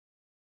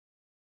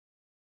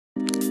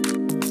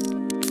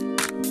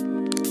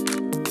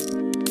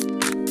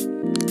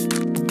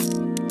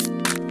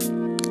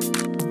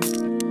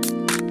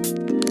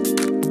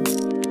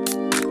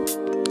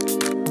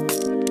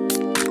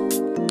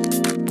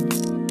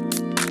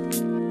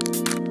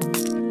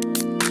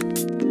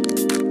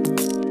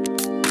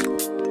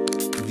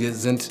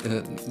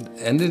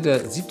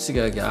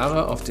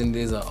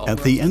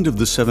the end of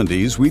the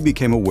 70s, we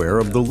became aware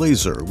of the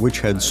laser, which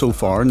had so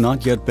far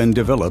not yet been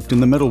developed in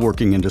the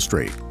metalworking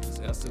industry.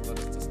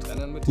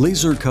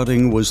 Laser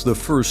cutting was the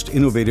first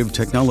innovative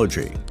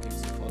technology.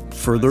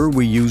 Further,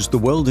 we used the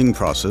welding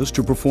process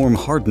to perform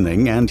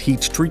hardening and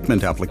heat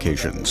treatment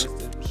applications.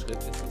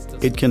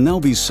 It can now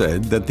be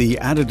said that the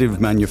additive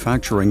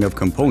manufacturing of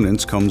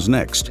components comes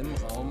next,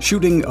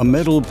 shooting a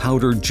metal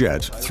powder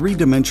jet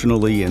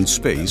three-dimensionally in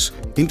space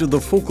into the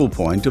focal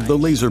point of the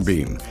laser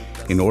beam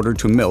in order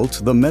to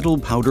melt the metal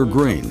powder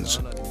grains.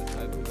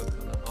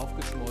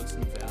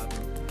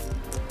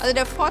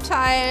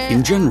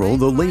 In general,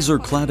 the laser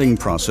cladding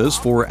process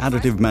for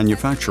additive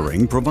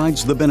manufacturing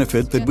provides the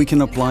benefit that we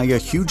can apply a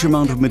huge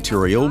amount of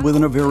material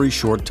within a very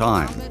short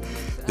time.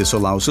 This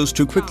allows us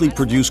to quickly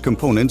produce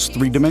components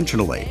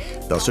three-dimensionally,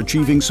 thus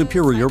achieving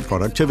superior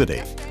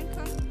productivity.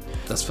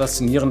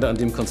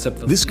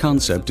 This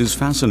concept is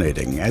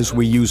fascinating as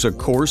we use a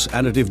coarse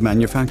additive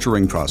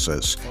manufacturing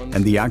process,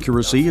 and the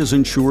accuracy is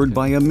ensured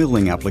by a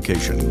milling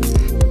application.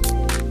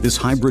 This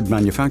hybrid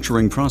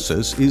manufacturing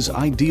process is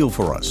ideal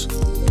for us.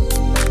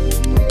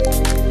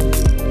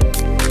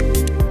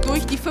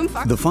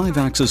 The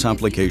 5-axis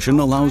application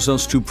allows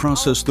us to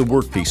process the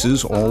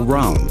workpieces all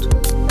round.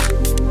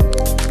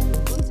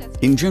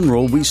 In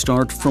general, we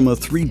start from a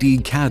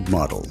 3D CAD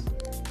model.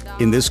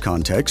 In this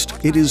context,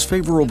 it is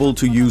favorable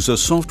to use a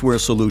software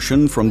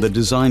solution from the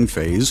design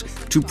phase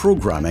to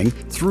programming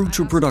through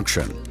to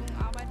production.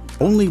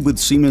 Only with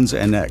Siemens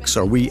NX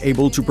are we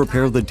able to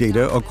prepare the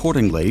data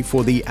accordingly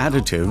for the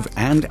additive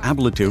and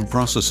ablative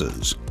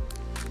processes.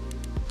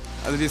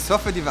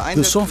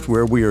 The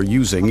software we are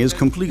using is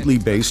completely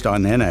based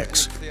on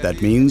NX.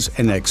 That means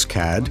NX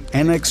CAD,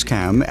 NX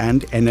CAM,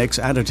 and NX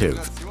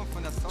Additive.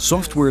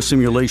 Software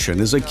simulation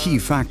is a key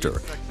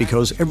factor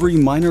because every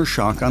minor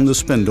shock on the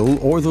spindle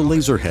or the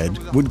laser head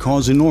would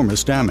cause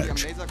enormous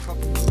damage.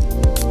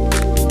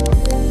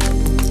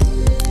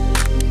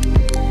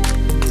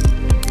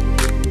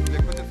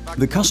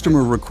 The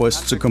customer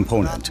requests a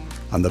component.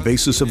 On the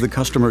basis of the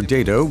customer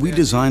data, we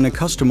design a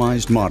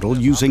customized model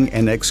using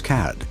NX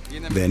CAD.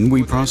 Then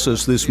we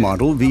process this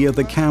model via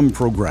the CAM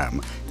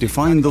program,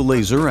 define the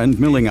laser and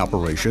milling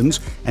operations,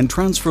 and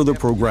transfer the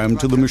program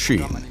to the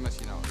machine.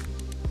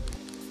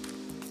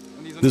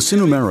 The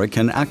Sinomeric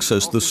can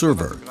access the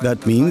server.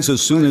 That means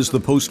as soon as the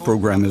post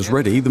program is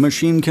ready, the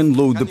machine can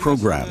load the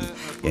program.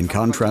 In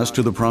contrast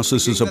to the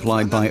processes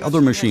applied by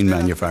other machine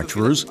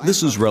manufacturers,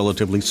 this is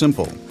relatively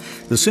simple.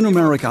 The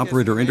Sinomeric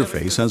operator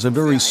interface has a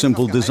very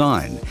simple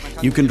design.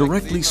 You can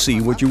directly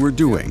see what you are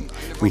doing.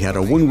 We had a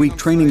 1-week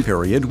training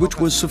period which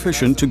was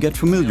sufficient to get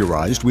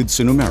familiarized with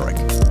Sinomeric.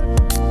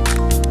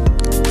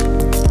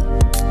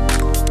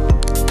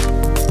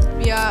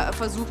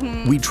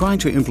 We try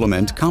to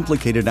implement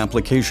complicated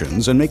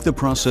applications and make the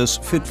process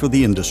fit for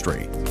the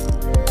industry.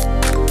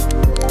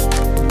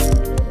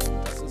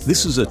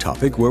 This is a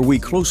topic where we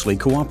closely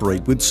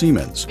cooperate with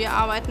Siemens.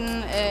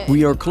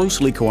 We are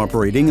closely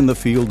cooperating in the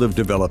field of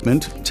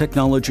development,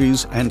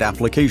 technologies, and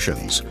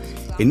applications.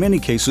 In many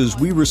cases,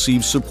 we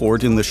receive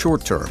support in the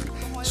short term.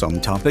 Some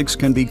topics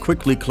can be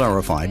quickly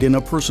clarified in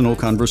a personal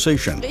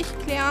conversation.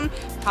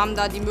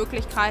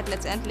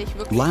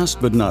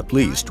 Last but not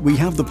least, we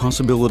have the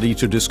possibility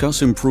to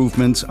discuss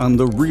improvements on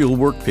the real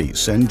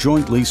workpiece and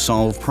jointly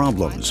solve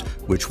problems,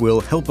 which will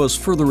help us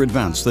further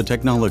advance the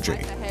technology.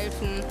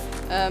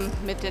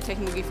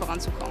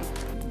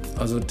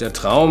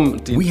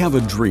 We have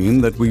a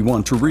dream that we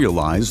want to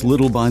realize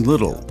little by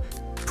little.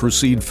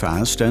 Proceed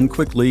fast and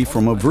quickly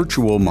from a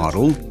virtual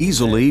model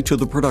easily to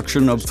the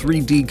production of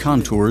 3D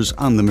contours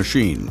on the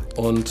machine.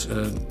 Und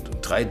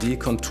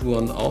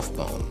 3D-Konturen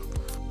aufbauen.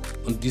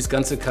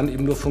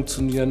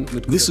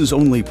 This is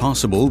only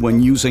possible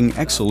when using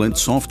excellent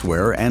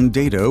software and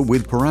data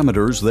with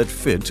parameters that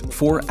fit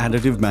for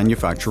additive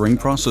manufacturing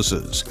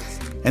processes.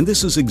 And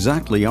this is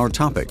exactly our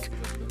topic.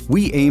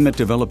 We aim at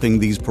developing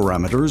these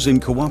parameters in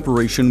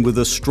cooperation with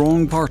a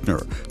strong partner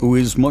who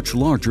is much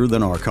larger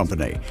than our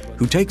company,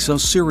 who takes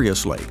us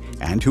seriously,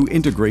 and who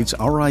integrates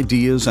our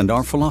ideas and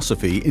our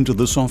philosophy into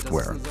the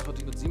software.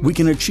 We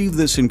can achieve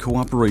this in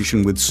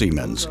cooperation with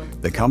Siemens,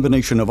 the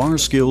combination of our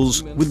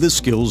skills with the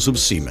skills of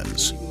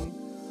Siemens.